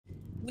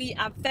We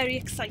are very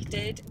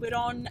excited. We're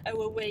on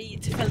our way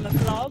to film a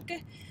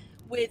vlog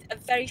with a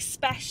very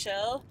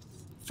special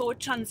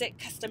Ford Transit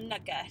Custom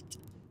Nugget.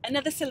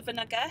 Another silver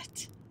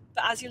nugget,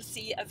 but as you'll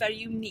see, a very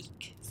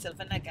unique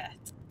silver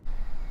nugget.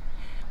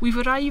 We've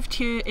arrived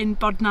here in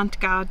Bodnant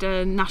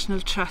Garden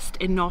National Trust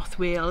in North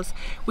Wales.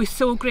 We're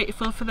so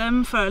grateful for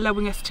them for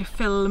allowing us to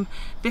film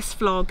this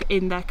vlog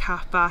in their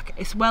car park.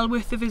 It's well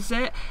worth the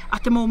visit.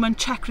 At the moment,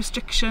 check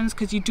restrictions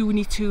because you do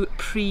need to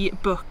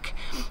pre-book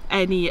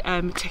any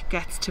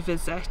tickets to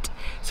visit.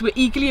 So we're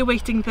eagerly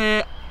awaiting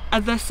the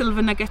other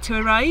silver nugget to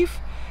arrive.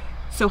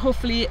 So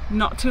hopefully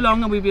not too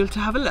long and we'll be able to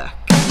have a look.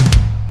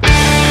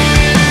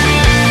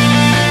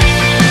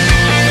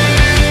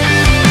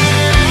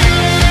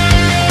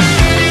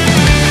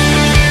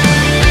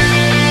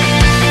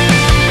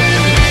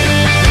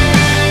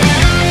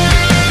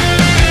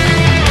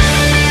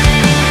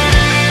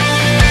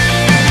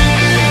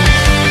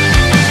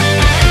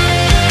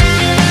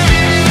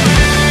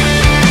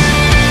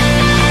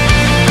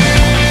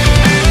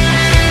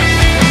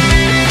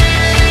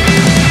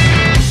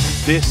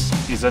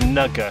 This is a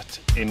nugget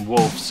in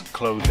wolf's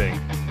clothing.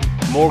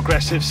 More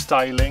aggressive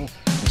styling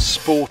and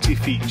sporty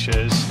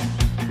features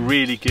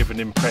really give an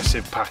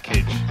impressive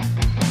package.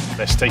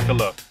 Let's take a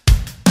look.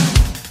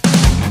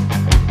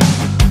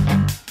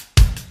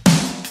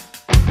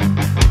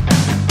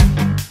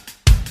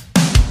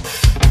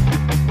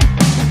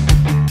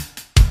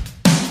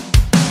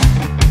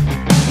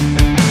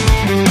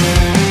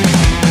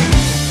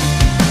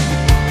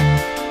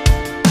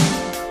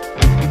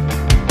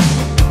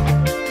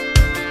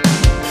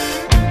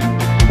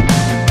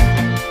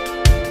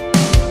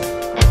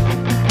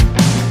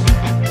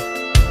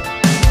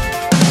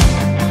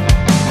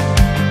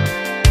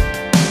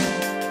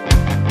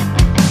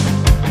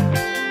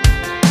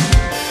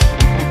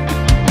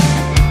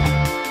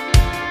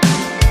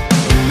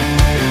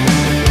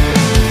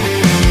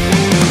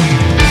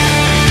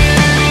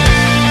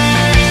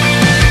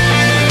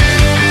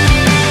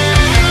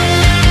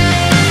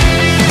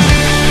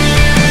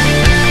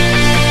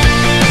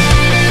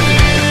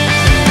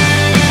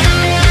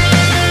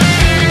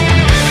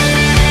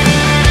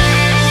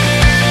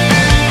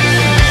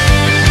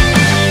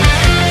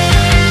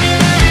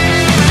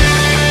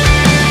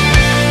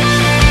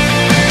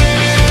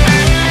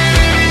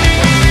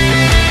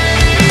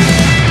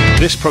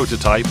 This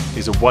prototype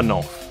is a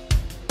one-off.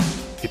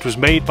 It was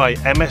made by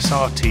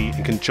MS-RT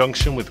in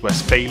conjunction with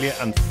Westphalia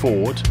and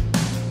Ford,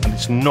 and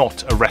it's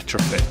not a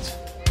retrofit.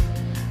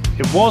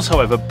 It was,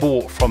 however,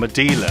 bought from a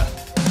dealer.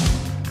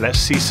 Let's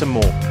see some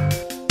more.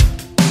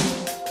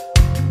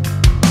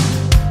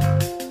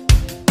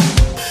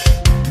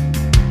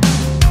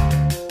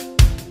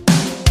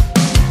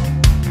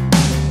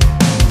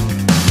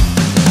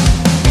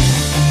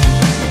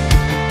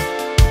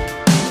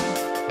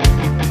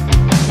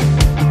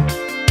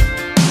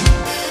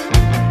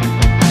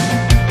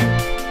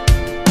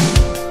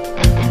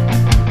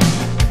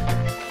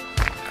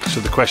 So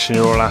the question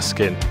you're all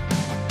asking,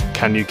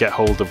 can you get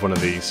hold of one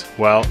of these?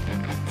 Well,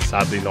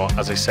 sadly not.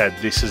 As I said,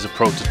 this is a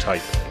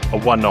prototype, a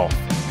one-off.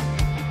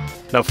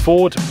 Now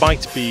Ford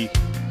might be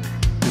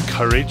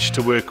encouraged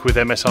to work with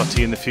MS-RT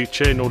in the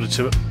future in order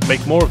to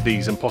make more of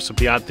these and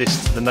possibly add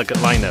this to the Nugget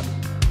lineup,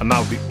 and that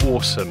would be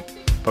awesome.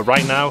 But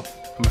right now,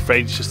 I'm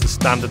afraid it's just the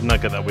standard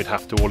Nugget that we'd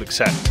have to all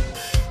accept.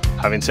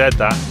 Having said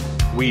that,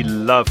 we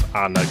love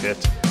our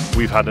Nugget.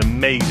 We've had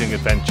amazing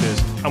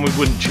adventures and we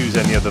wouldn't choose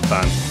any other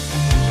van.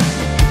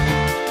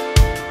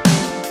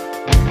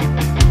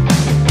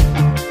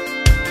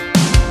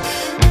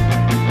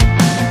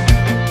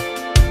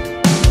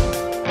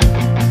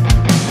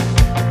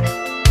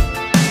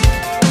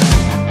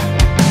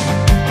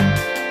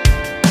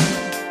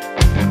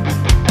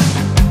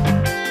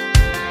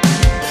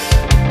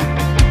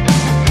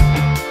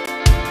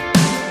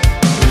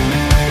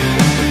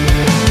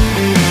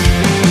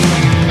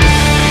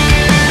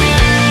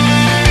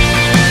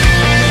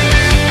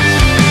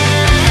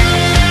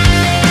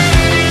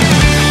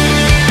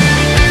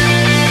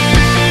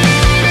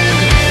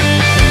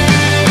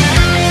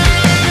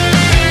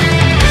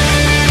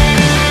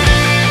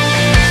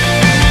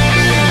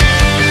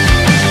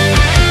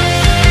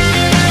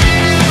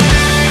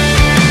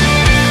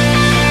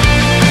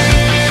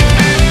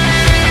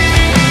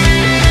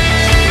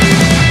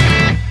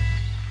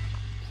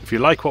 If you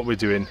like what we're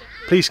doing,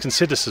 please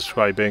consider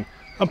subscribing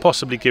and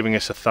possibly giving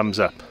us a thumbs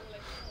up.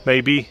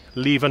 Maybe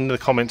leave in the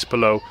comments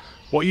below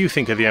what you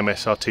think of the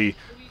MS-RT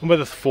and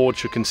whether Ford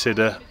should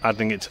consider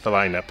adding it to the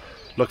lineup.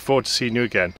 Look forward to seeing you again.